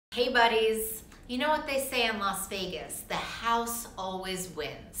Hey buddies, you know what they say in Las Vegas, the house always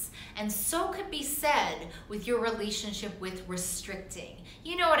wins. And so could be said with your relationship with restricting.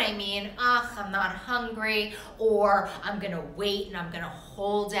 You know what I mean? I'm not hungry, or I'm gonna wait and I'm gonna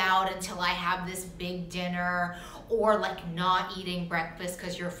hold out until I have this big dinner, or like not eating breakfast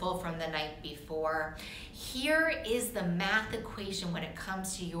because you're full from the night before. Here is the math equation when it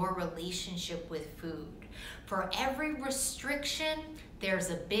comes to your relationship with food. For every restriction,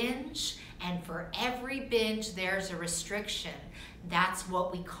 there's a binge, and for every binge, there's a restriction. That's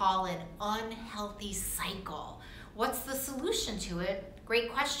what we call an unhealthy cycle. What's the solution to it?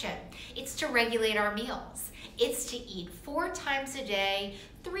 Great question. It's to regulate our meals. It's to eat 4 times a day,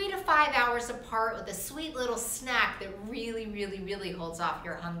 3 to 5 hours apart, with a sweet little snack that really holds off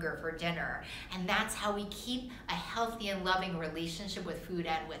your hunger for dinner. And that's how we keep a healthy and loving relationship with food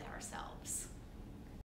and with ourselves.